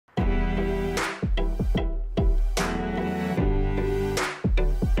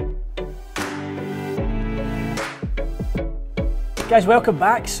Guys, welcome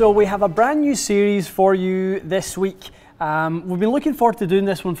back. So we have a brand new series for you this week. We've been looking forward to doing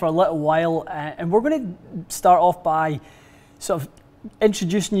this one for a little while, and we're going to start off by sort of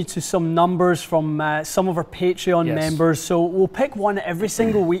introducing you to some numbers from some of our Patreon members. So we'll pick one every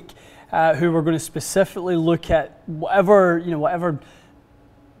single week who we're going to specifically look at whatever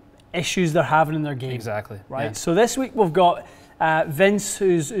issues they're having in their game. Exactly. Right. Yeah. So this week we've got Vince,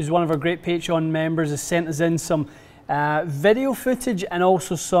 who's one of our great Patreon members, has sent us in some video footage and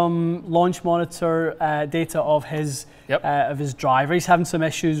also some launch monitor data of his driver. He's having some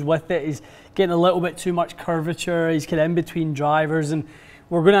issues with it. He's getting a little bit too much curvature. He's kind of in between drivers, and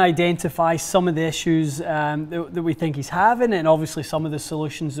we're going to identify some of the issues that we think he's having, and obviously some of the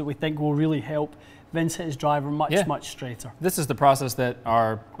solutions that we think will really help Vince hit his driver much straighter. This is the process that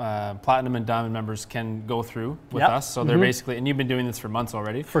our Platinum and Diamond members can go through with us. So they're basically, and you've been doing this for months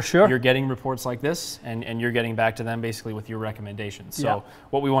already. For sure. You're getting reports like this, and you're getting back to them basically with your recommendations. So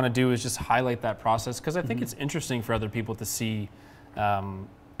what we want to do is just highlight that process, because I think it's interesting for other people to see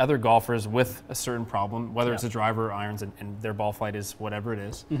other golfers with a certain problem, whether it's a driver or irons, and their ball flight is whatever it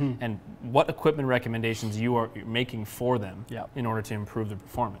is, and what equipment recommendations you are making for them in order to improve their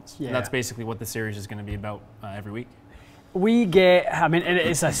performance. And that's basically what the series is going to be about every week. We get, I mean,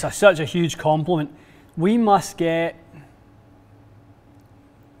 it's such a huge compliment. We must get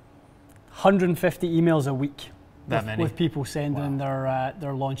 150 emails a week with people sending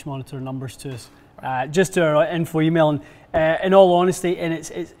their launch monitor numbers to us. Just to our info email, and in all honesty, and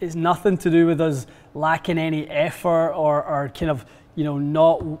it's nothing to do with us lacking any effort or kind of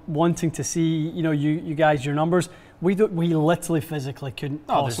not wanting to see you guys your numbers. We literally physically couldn't.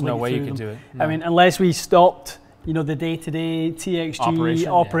 Oh, there's no way you can do it. No. I mean, unless we stopped the day-to-day TXG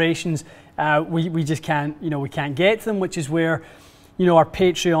operations, we just can't we can't get to them, which is where our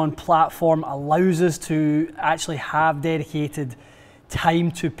Patreon platform allows us to actually have dedicated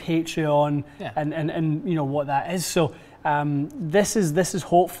time to Patreon and what that is. So this is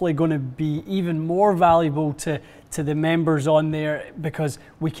hopefully going to be even more valuable to the members on there, because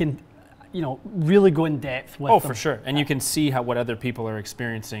we can really go in depth with them. For sure. And you can see what other people are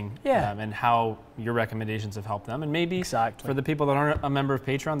experiencing and how your recommendations have helped them. And maybe for the people that aren't a member of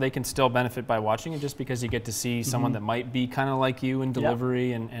Patreon, they can still benefit by watching it, just because you get to see someone that might be kind of like you in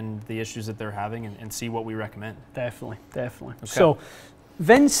delivery and the issues that they're having, and see what we recommend. Definitely. Okay. So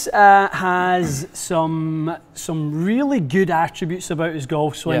Vince has some really good attributes about his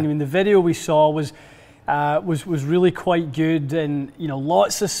golf swing. I mean, the video we saw was really quite good, and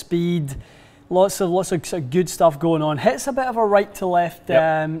lots of speed, lots of good stuff going on. Hits a bit of a right to left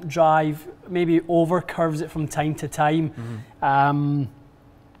drive, maybe over curves it from time to time.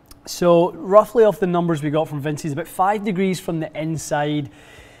 So roughly off the numbers we got from Vince, he's about 5 degrees from the inside.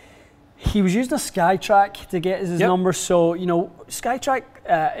 He was using a SkyTrack to get his numbers, so SkyTrack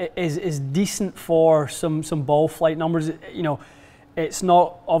is decent for some ball flight numbers. It's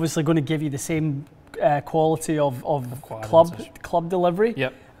not obviously going to give you the same quality of club delivery.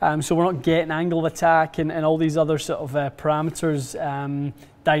 So we're not getting angle of attack and all these other sort of parameters,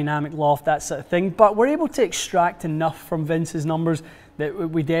 dynamic loft, that sort of thing. But we're able to extract enough from Vince's numbers that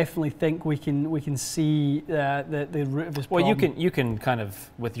we definitely think we can see the root of his problem. Well, you can kind of,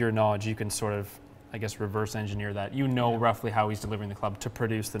 with your knowledge, you can sort of, I guess, reverse engineer that. Roughly how he's delivering the club to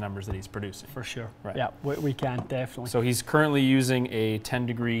produce the numbers that he's producing. For sure. Right. Yeah, we can, definitely. So he's currently using a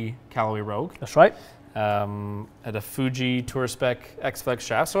 10-degree Callaway Rogue. That's right. At a Fuji Tour Spec X-Flex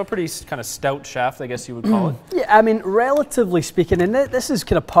shaft, so a pretty kind of stout shaft, I guess you would call it. Yeah, I mean, relatively speaking, and this is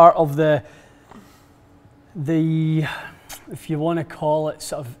kind of part of the if you want to call it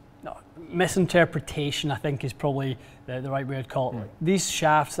sort of misinterpretation, I think is probably the right way to call it. These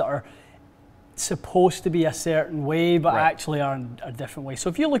shafts that are supposed to be a certain way, but actually are a different way. So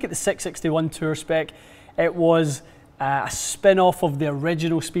if you look at the 661 Tour Spec, it was a spin-off of the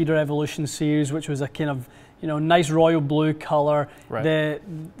original Speedway Evolution series, which was a kind of nice royal blue color. The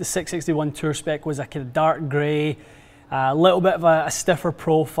 661 Tour Spec was a kind of dark gray, a little bit of a stiffer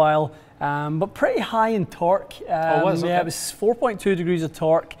profile, but pretty high in torque. It was 4.2 degrees of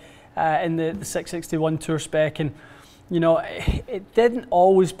torque in the 661 Tour Spec, and it didn't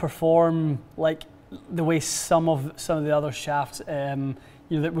always perform like the way some of the other shafts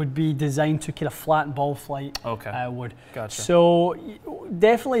that would be designed to kind of flatten ball flight would. Gotcha. So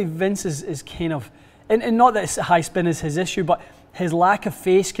definitely Vince is kind of, and not that high spin is his issue, but his lack of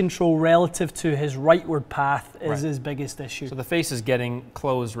face control relative to his rightward path is his biggest issue. So the face is getting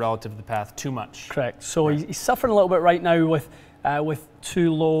closed relative to the path too much. Correct. So he's suffering a little bit right now with with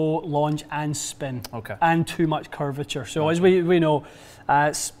too low launch and spin, and too much curvature. So as we know,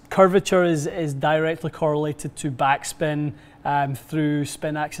 curvature is directly correlated to backspin through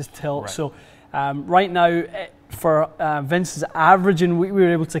spin axis tilt. Right. So right now, for Vince's averaging, we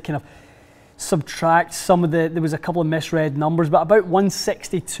were able to kind of subtract some of there was a couple of misread numbers, but about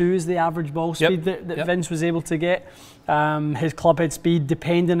 162 is the average ball speed that Vince was able to get. His clubhead speed,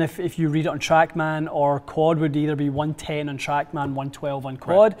 depending if you read it on TrackMan or quad, would either be 110 on TrackMan, 112 on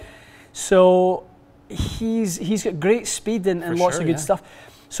quad. Right. So he's got great speed and lots of good stuff.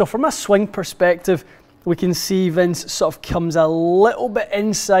 So from a swing perspective, we can see Vince sort of comes a little bit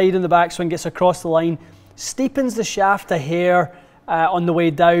inside in the backswing, gets across the line, steepens the shaft a hair on the way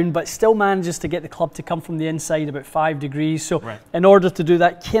down, but still manages to get the club to come from the inside about 5 degrees. So in order to do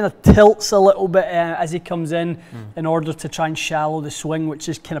that, kind of tilts a little bit as he comes in order to try and shallow the swing, which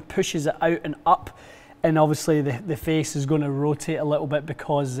just kind of pushes it out and up. And obviously the face is going to rotate a little bit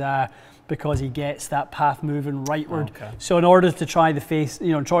because he gets that path moving rightward. So in order to try the face,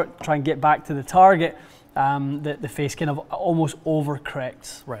 try and get back to the target, the face kind of almost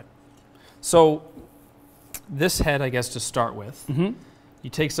overcorrects. Right. So this head, I guess, to start with, you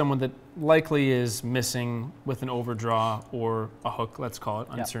take someone that likely is missing with an overdraw or a hook, let's call it,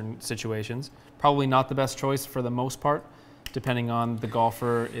 in certain situations. Probably not the best choice for the most part, depending on the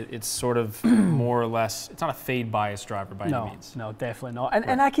golfer. It's sort of more or less, it's not a fade bias driver by any means. No, definitely not.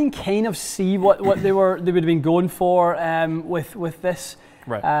 And I can kind of see what they would have been going for with this.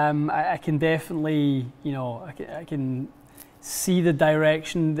 Right. I can definitely, I can see the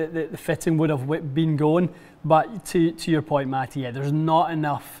direction that the fitting would have been going. But to your point, Matty, there's not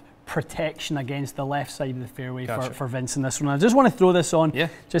enough protection against the left side of the fairway for Vince in this one. I just want to throw this on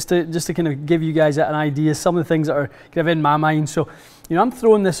just to kind of give you guys an idea, some of the things that are kind of in my mind. So, I'm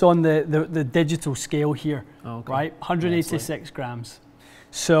throwing this on the digital scale here, right? 186 grams.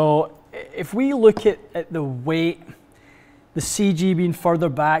 So if we look at the weight, the CG being further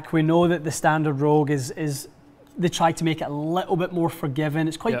back, we know that the standard Rogue is they try to make it a little bit more forgiving.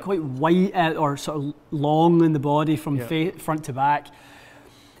 It's quite wide or sort of long in the body from front to back.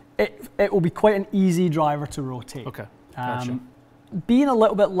 It will be quite an easy driver to rotate. Okay, gotcha. Being a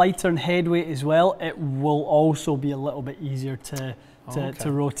little bit lighter in head weight as well, it will also be a little bit easier to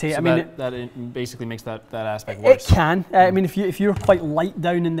rotate. So I mean, that basically makes that aspect worse. It can. I mean, if you're quite light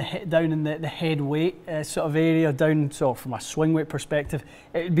down in the head weight sort of area, so from a swing weight perspective,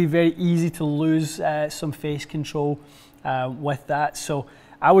 it would be very easy to lose some face control with that. So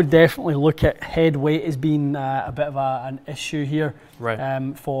I would definitely look at head weight as being a bit of an issue here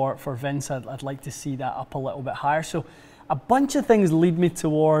for Vince. I'd like to see that up a little bit higher. So a bunch of things lead me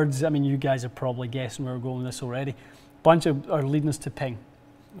towards, I mean, you guys are probably guessing where we're going with this already. Bunch are leading us to ping.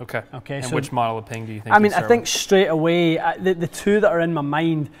 Okay. And so which model of ping do you think? I mean, I think straight away the two that are in my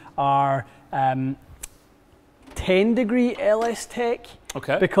mind are 10 degree LS Tech.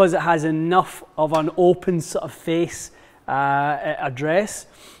 Okay. Because it has enough of an open sort of face address.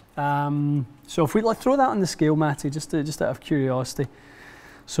 So if we throw that on the scale, Matty, just out of curiosity.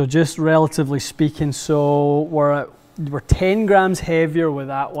 So just relatively speaking, so we're 10 grams heavier with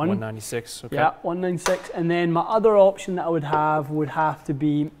that one. 196. Okay. Yeah, 196. And then my other option that I would have to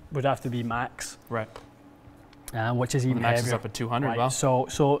be Max. Right. Which is even Max heavier. Is up at 200. Right. Wow.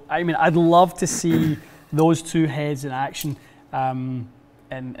 So I mean, I'd love to see those two heads in action.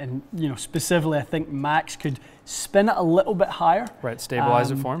 And specifically, I think Max could spin it a little bit higher. Right. Stabilize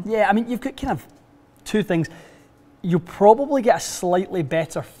it for him. Yeah. I mean, you've got kind of two things. You'll probably get a slightly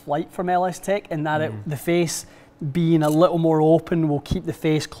better flight from LS Tech in that the face being a little more open will keep the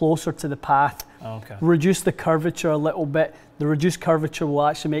face closer to the path, reduce the curvature a little bit. The reduced curvature will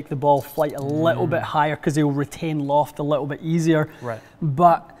actually make the ball flight a little bit higher because they will retain loft a little bit easier. Right.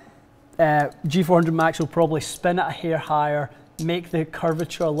 But G400 Max will probably spin it a hair higher, make the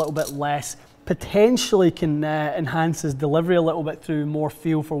curvature a little bit less, potentially can enhance his delivery a little bit through more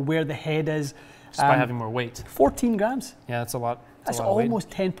feel for where the head is. Just by having more weight. 14 grams. Yeah, that's a lot. That's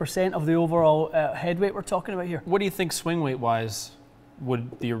almost 10% of the overall head weight we're talking about here. What do you think swing weight wise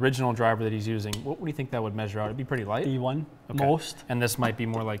would the original driver that he's using, what do you think that would measure out? It'd be pretty light? D1, most. And this might be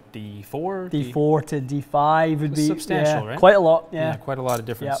more like D4? D4 to D5 would be substantial, right? Quite a lot, yeah. Quite a lot of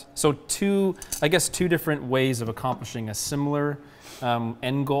difference. Yep. So two different ways of accomplishing a similar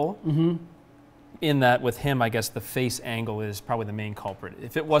end goal. In that with him, I guess the face angle is probably the main culprit.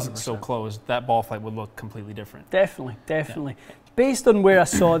 If it wasn't 100%. So close, that ball flight would look completely different. Definitely. Yeah. Based on where I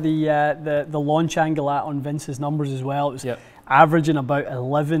saw the launch angle at on Vince's numbers as well, it was averaging about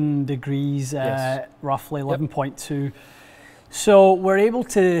 11 degrees, roughly 11.2. So we're able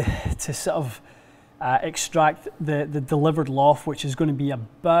to sort of extract the delivered loft, which is going to be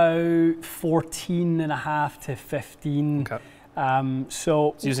about 14.5 to 15. Okay.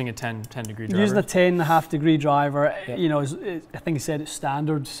 So it's using a 10 degree driver. Using a 10.5 degree driver, you know, I think he said it's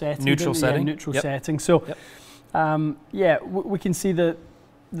standard setting. Neutral setting. Yeah, neutral setting. So, yeah, we can see the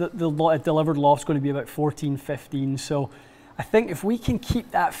delivered loft's going to be about 14, 15. So I think if we can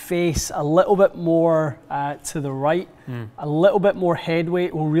keep that face a little bit more to the right, a little bit more head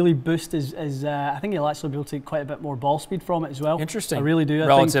weight will really boost his I think he'll actually be able to take quite a bit more ball speed from it as well. Interesting. I really do.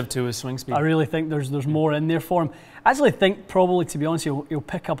 Relative to his swing speed. I really think there's more in there for him. I actually think probably, to be honest, he'll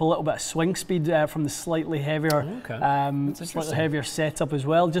pick up a little bit of swing speed from the slightly heavier, slightly heavier setup as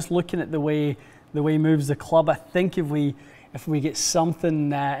well. Just looking at the way he moves the club, I think if we get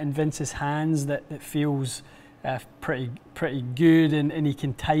something in Vince's hands that feels pretty good and he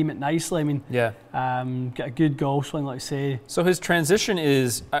can time it nicely. I mean, get a good golf swing, like I say. So his transition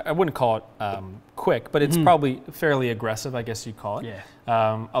is, I wouldn't call it quick, but it's probably fairly aggressive, I guess you'd call it. Yeah.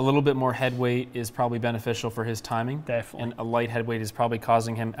 A little bit more head weight is probably beneficial for his timing. Definitely. And a light head weight is probably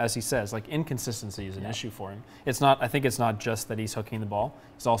causing him, as he says, like inconsistency is an issue for him. It's not, I think it's not just that he's hooking the ball.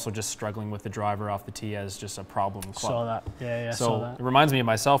 He's also just struggling with the driver off the tee as just a problem club. Saw that. Yeah, so saw that. It reminds me of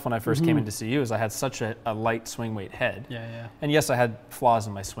myself when I first came in to see you, is I had such a light swing weight head. Yeah. And yes, I had flaws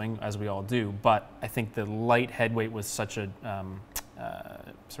in my swing, as we all do, but I think the light head weight was such a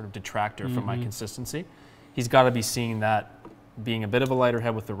sort of detractor from my consistency. He's got to be seeing that being a bit of a lighter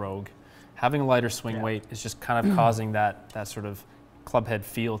head with the Rogue, having a lighter swing weight is just kind of causing that sort of club head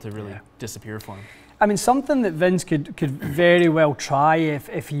feel to really disappear for him. I mean, something that Vince could very well try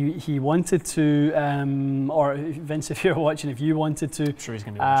if he wanted to, or Vince, if you're watching, if you wanted to. I'm sure he's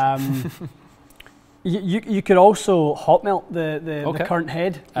going to be watching. You could also hot melt the current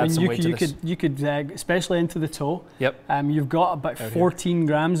head. Add some weight to you could especially into the toe. Yep. You've got about 14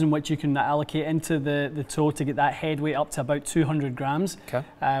 grams in which you can allocate into the toe to get that head weight up to about 200 grams.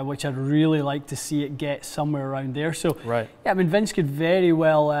 Okay. Which I'd really like to see it get somewhere around there. So yeah, I mean, Vince could very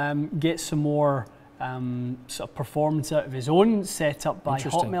well get some more sort of performance out of his own setup by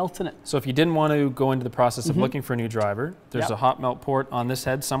hot melting it. So if you didn't want to go into the process of looking for a new driver, there's a hot melt port on this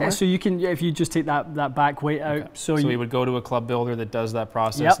head somewhere. So you can, if you just take that back weight out. So you would go to a club builder that does that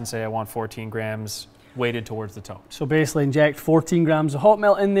process and say, I want 14 grams weighted towards the toe. So basically inject 14 grams of hot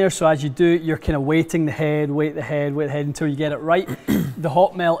melt in there. So as you do it, you're kind of weighting the head, weight the head until you get it right. The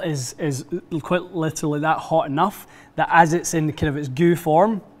hot melt is quite literally that hot enough that as it's in kind of its goo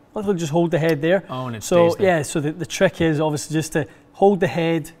form, literally just hold the head there. Oh, and it stays there. Yeah, so the trick is obviously just to hold the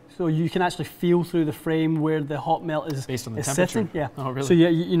head so you can actually feel through the frame where the hot melt is, based on the temperature. Sitting. Yeah. Oh, really? So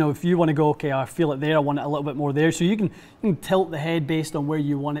you know, if you want to go, okay, I feel it there, I want it a little bit more there. So you can tilt the head based on where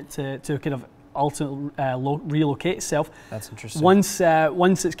you want it to kind of ultimately relocate itself. That's interesting. Once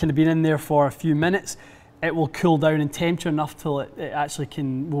it's kind of been in there for a few minutes, it will cool down in temperature enough till it actually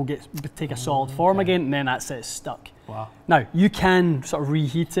will take a solid form again, and then that's it, it's stuck. Wow. Now, you can sort of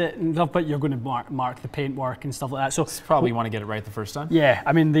reheat it and stuff, but you're going to mark the paintwork and stuff like that. So it's probably you want to get it right the first time. Yeah,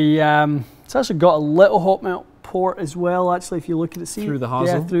 I mean, it's actually got a little hot melt port as well, actually, if you look at it. See? Through the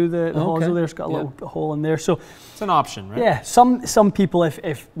hosel? Yeah, through the hosel there, it's got a little hole in there. So it's an option, right? Yeah, some people,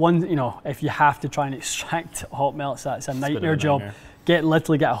 if you have to try and extract hot melt, it's a nightmare job.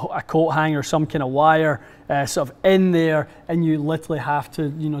 Literally get a coat hanger, some kind of wire sort of in there, and you literally have to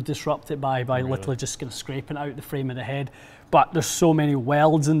disrupt it by literally just kind of scraping out the frame of the head. But there's so many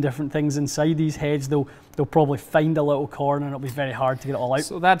welds and different things inside these heads, they'll probably find a little corner and it'll be very hard to get it all out.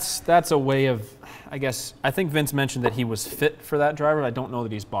 So that's a way of, I guess, I think Vince mentioned that he was fit for that driver. I don't know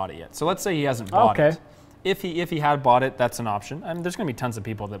that he's bought it yet. So let's say he hasn't bought it. If he had bought it, that's an option. I mean, there's going to be tons of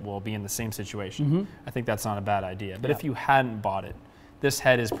people that will be in the same situation. I think that's not a bad idea. But if you hadn't bought it, this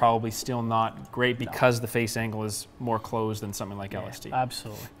head is probably still not great because the face angle is more closed than something like LST.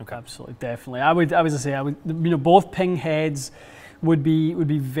 Absolutely, absolutely, definitely. I would say both Ping heads would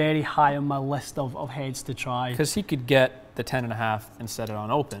be very high on my list of heads to try. Because he could get the 10.5 and set it on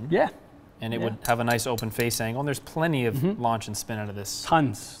open. Yeah. And it would have a nice open face angle. And there's plenty of launch and spin out of this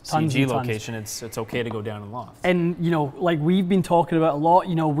CG location. It's okay to go down and loft. And like we've been talking about a lot,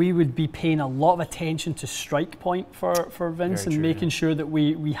 we would be paying a lot of attention to strike point for Vince and making sure that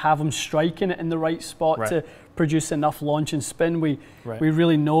we have him striking it in the right spot to produce enough launch and spin. We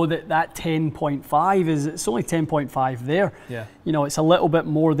really know that 10.5 it's only 10.5 there. Yeah. It's a little bit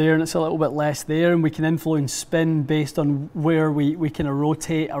more there and it's a little bit less there, and we can influence spin based on where we kind of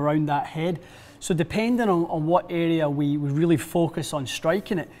rotate around that head. So depending on what area we really focus on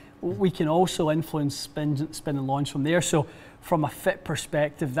striking it, we can also influence spin and launch from there. So from a fit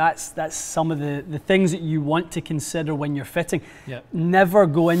perspective, that's some of the things that you want to consider when you're fitting. Yep. Never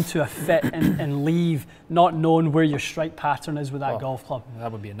go into a fit and leave not knowing where your strike pattern is with that golf club.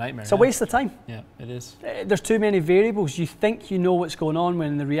 That would be a nightmare. It's a waste of time. Yeah, it is. There's too many variables. You think you know what's going on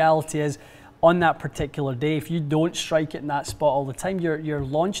when the reality is, on that particular day, if you don't strike it in that spot all the time, your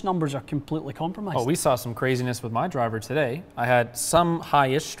launch numbers are completely compromised. Oh, we saw some craziness with my driver today. I had some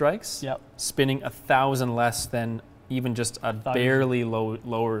high-ish strikes, spinning 1,000 less than even just a barely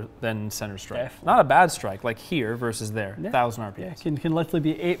lower than center strike. Definitely. Not a bad strike, like here versus there, 1,000 RPMs. Yeah, can literally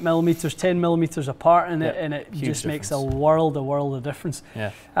be 8 millimeters, 10 millimeters apart, and it just difference. makes a world of difference.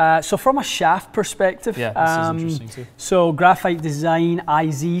 Yeah. So from a shaft perspective, this is interesting too. So graphite design,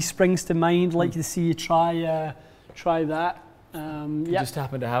 IZ springs to mind. Like to see you try that. Just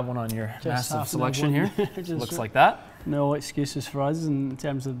happen to have one on your massive selection here. Looks like that. No excuses for us in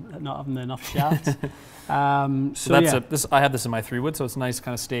terms of not having enough shafts. So that's I have this in my 3-wood, so it's a nice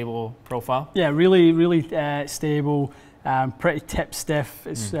kind of stable profile. Yeah, really stable, pretty tip stiff.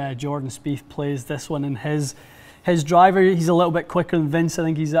 It's Jordan Spieth plays this one in his driver. He's a little bit quicker than Vince. I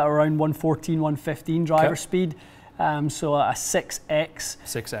think he's at around 114, 115 driver speed. So a 6X.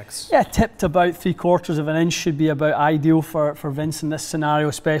 6X. Yeah, tipped about 3/4 of an inch should be about ideal for Vince in this scenario,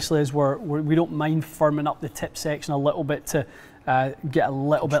 especially as we don't mind firming up the tip section a little bit to get a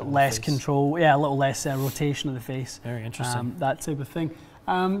little bit less control. Yeah, a little less rotation of the face. Very interesting. That type of thing.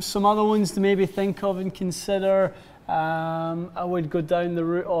 Some other ones to maybe think of and consider. I would go down the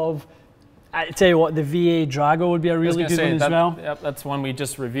route of, I tell you what, the VA Drago would be a really good one as well. Yep, that's one we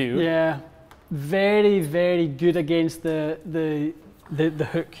just reviewed. Yeah. Very good against the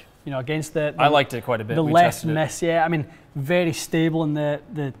hook, against the I liked it quite a bit. The left miss, yeah. I mean, very stable in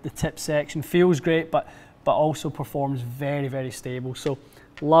the tip section. Feels great, but also performs very stable. So,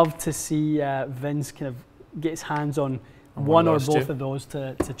 love to see Vince kind of get his hands on one or both of those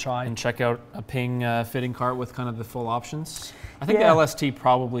to try. And check out a Ping fitting cart with kind of the full options. I think the LST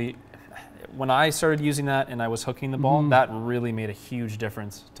probably, when I started using that and I was hooking the ball, that really made a huge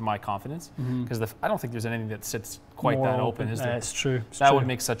difference to my confidence, because I don't think there's anything that sits quite that open, is there? It's true. That would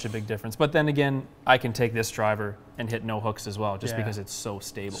make such a big difference. But then again, I can take this driver and hit no hooks as well, just because it's so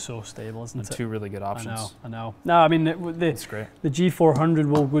stable. So stable, isn't it? Two really good options. I know. No, I mean, it's great. The G400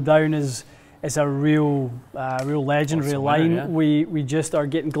 will go down as a real legendary line. Yeah. We just are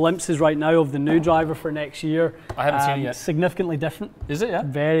getting glimpses right now of the new driver for next year. I haven't seen it yet. Significantly different. Is it? Yeah.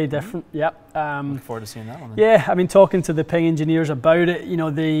 Very different. Yep. Looking forward to seeing that one. Then. Yeah, I mean, talking to the Ping engineers about it,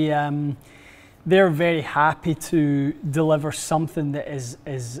 they're very happy to deliver something that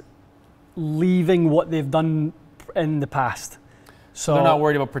is leaving what they've done in the past. So they're not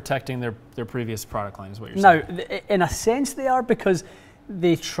worried about protecting their previous product line, is what you're saying? No, in a sense they are, because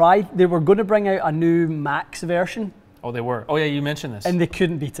they were going to bring out a new Max version. Oh, they were. Oh, yeah, you mentioned this. And they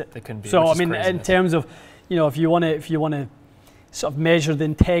couldn't beat it. They couldn't beat it. So, I mean, in terms of, if you want to sort of measure the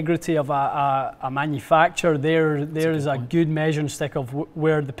integrity of a manufacturer, there is a good measuring stick of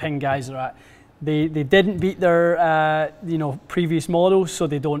where the Ping guys are at. They didn't beat their previous models, so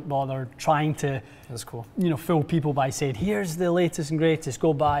they don't bother trying to That's cool. Fool people by saying, here's the latest and greatest,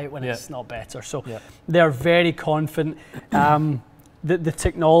 go buy it when it's not better. So they're very confident. The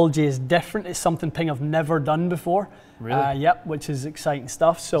technology is different. It's something Ping have never done before. Really? Yep, which is exciting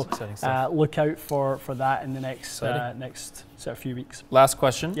stuff. So exciting stuff. Look out for that in the next sort of few weeks. Last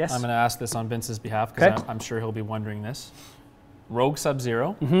question. Yes. I'm going to ask this on Vince's behalf, because I'm sure he'll be wondering this. Rogue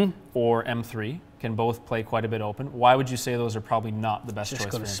Sub-Zero or M3 can both play quite a bit open. Why would you say those are probably not the best choice for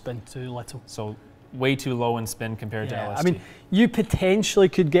him? Just going to spin too little. So way too low in spin compared to LST. I mean, you potentially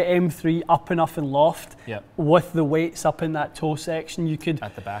could get M3 up enough in loft with the weights up in that toe section. You could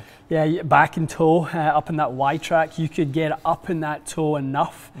at the back. Yeah, back and toe up in that Y track. You could get it up in that toe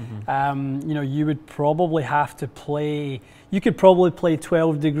enough. You would probably have to play. You could probably play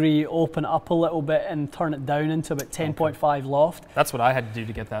 12 degree, open up a little bit, and turn it down into about 10.5 loft. That's what I had to do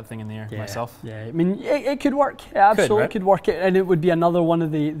to get that thing in the air myself. Yeah, I mean, it could work. It absolutely could work, and it would be another one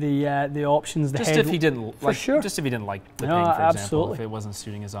of the options. Just if he didn't Just if he didn't like the Ping, for example, if it wasn't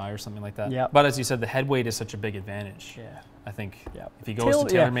suiting his eye or something like that. But as you said, the head weight is such a big advantage. I think if he goes to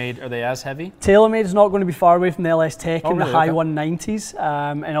TaylorMade, are they as heavy? TaylorMade is not going to be far away from the LS Tech in the high 190s,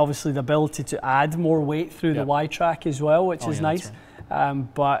 and obviously the ability to add more weight through the Y track as well, which is nice.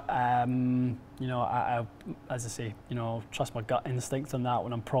 But as I say, trust my gut instinct on that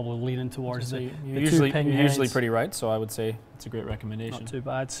one. I'm probably leaning towards the you're usually pretty right, so I would say it's a great recommendation. Not too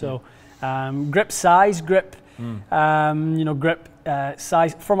bad. So, grip size, grip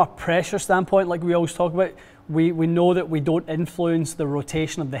size from a pressure standpoint, like we always talk about. we know that we don't influence the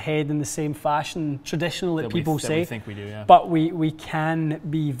rotation of the head in the same fashion traditionally that people say. We think we do, yeah. But we can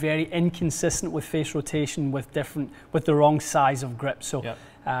be very inconsistent with face rotation with the wrong size of grip. So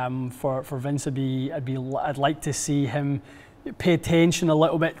for Vince, I'd like to see him pay attention a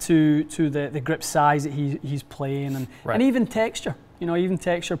little bit to the grip size that he's playing, and even texture. You know, even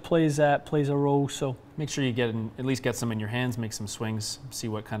texture plays a role. So make sure you at least get some in your hands, make some swings, see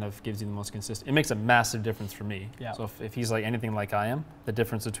what kind of gives you the most consistent. It makes a massive difference for me. Yeah. So if he's like anything like I am, the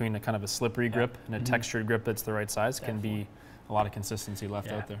difference between a kind of a slippery grip and a textured grip that's the right size can be a lot of consistency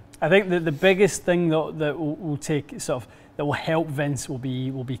left out there. I think that the biggest thing that will take that will help Vince will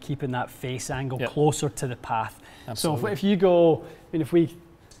be keeping that face angle closer to the path. Absolutely. So if you go, if we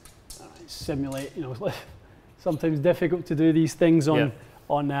simulate, sometimes difficult to do these things on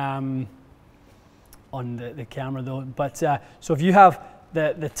the camera though. But so if you have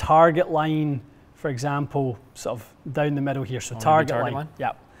the target line, for example, sort of down the middle here, so target line.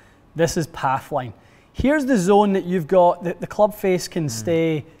 Yeah, this is path line. Here's the zone that you've got. The club face can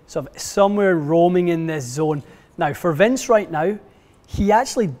stay sort of somewhere roaming in this zone. Now for Vince right now, he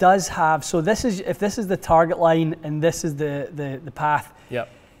actually does have. So if this is the target line and this is the path. Yep.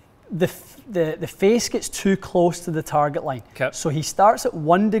 The face gets too close to the target line. Okay. So he starts at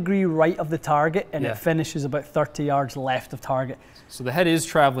 1 degree right of the target and it finishes about 30 yards left of target. So the head is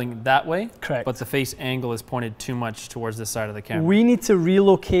traveling that way, correct, but the face angle is pointed too much towards this side of the camera. We need to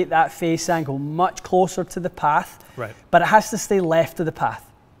relocate that face angle much closer to the path, right? But it has to stay left of the path.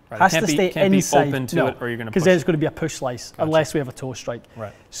 Right. Has to stay inside. Be open to it, or you're going to because then it's going to be a push slice unless we have a toe strike.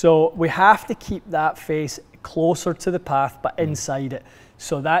 Right. So we have to keep that face closer to the path, but inside it.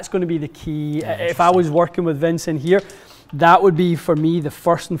 So that's going to be the key. If I was working with Vince in here, that would be for me the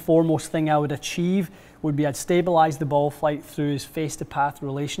first and foremost thing I would achieve. Would be I'd stabilize the ball flight through his face to path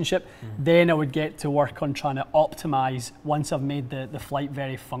relationship. Then I would get to work on trying to optimize once I've made the flight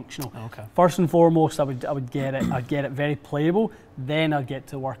very functional. Okay. First and foremost, I'd get it very playable. Then I'd get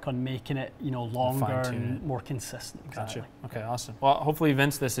to work on making it longer and more consistent. Exactly. Gotcha. Okay, awesome. Well, hopefully,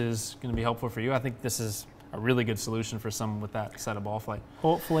 Vince, this is going to be helpful for you. I think this is a really good solution for someone with that set of ball flight.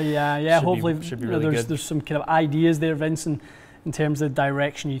 Hopefully, should be really good. There's some kind of ideas there, Vince, in terms of the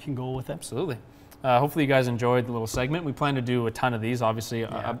direction you can go with it. Absolutely. Hopefully you guys enjoyed the little segment. We plan to do a ton of these, obviously,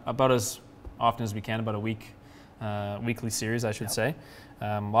 about as often as we can, about a weekly series, I should say.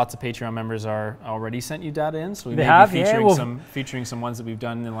 Lots of Patreon members are already sent you data in, so we may be featuring some ones that we've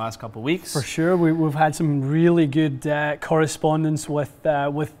done in the last couple of weeks. For sure, we've had some really good correspondence with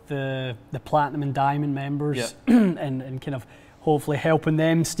the Platinum and Diamond members, and kind of hopefully helping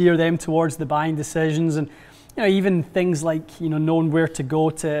them, steer them towards the buying decisions, and even things like knowing where to go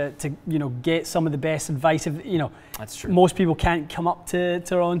to get some of the best advice. That's true. Most people can't come up to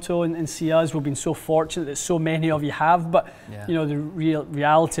Toronto and see us. We've been so fortunate that so many of you have, but the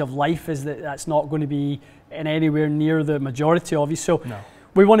reality of life is that that's not going to be in anywhere near the majority of you. So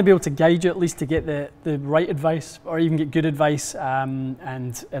we want to be able to guide you at least to get the right advice or even get good advice.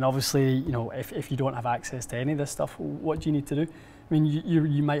 And obviously, if you don't have access to any of this stuff, what do you need to do? I mean,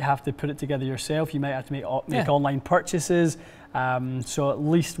 you might have to put it together yourself. You might have to make online purchases. So at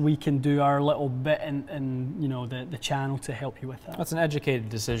least we can do our little bit in the channel to help you with that. That's an educated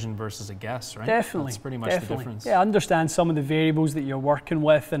decision versus a guess, right? Definitely. That's pretty much the difference. Yeah, understand some of the variables that you're working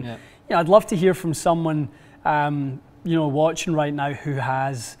with, and I'd love to hear from someone watching right now who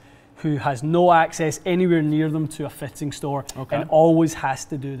has no access anywhere near them to a fitting store and always has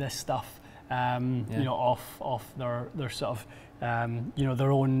to do this stuff. Off their sort of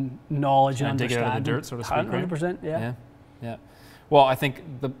their own knowledge and understanding. Dig it out of the dirt, so to speak. 100%, yeah. Well, I think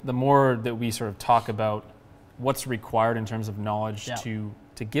the more that we sort of talk about what's required in terms of knowledge to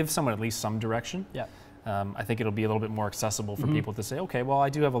give someone at least some direction, I think it'll be a little bit more accessible for people to say, okay, well, I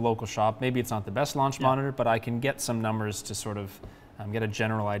do have a local shop. Maybe it's not the best launch monitor, but I can get some numbers to sort of get a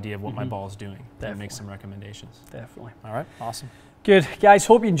general idea of what my ball is doing and make some recommendations. Definitely. All right, awesome. Good, guys.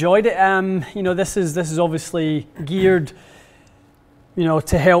 Hope you enjoyed it. This is obviously geared,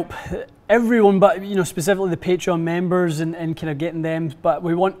 to help everyone, but specifically the Patreon members and kind of getting them. But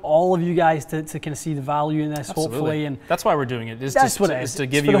we want all of you guys to kind of see the value in this, hopefully. And that's why we're doing it. That's what it is. To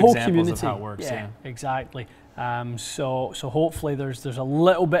give you examples of how it works. Yeah, exactly. So hopefully there's a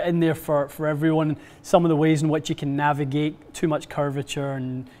little bit in there for everyone. Some of the ways in which you can navigate too much curvature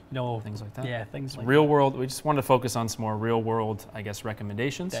and things like that. Yeah, things like real world. We just wanted to focus on some more real world, I guess,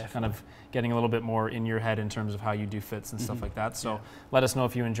 recommendations. Definitely. Kind of getting a little bit more in your head in terms of how you do fits and stuff like that. So let us know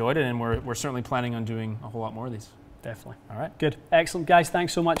if you enjoyed it, and we're certainly planning on doing a whole lot more of these. Definitely. All right. Good. Excellent, guys.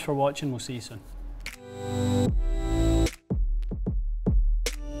 Thanks so much for watching. We'll see you soon.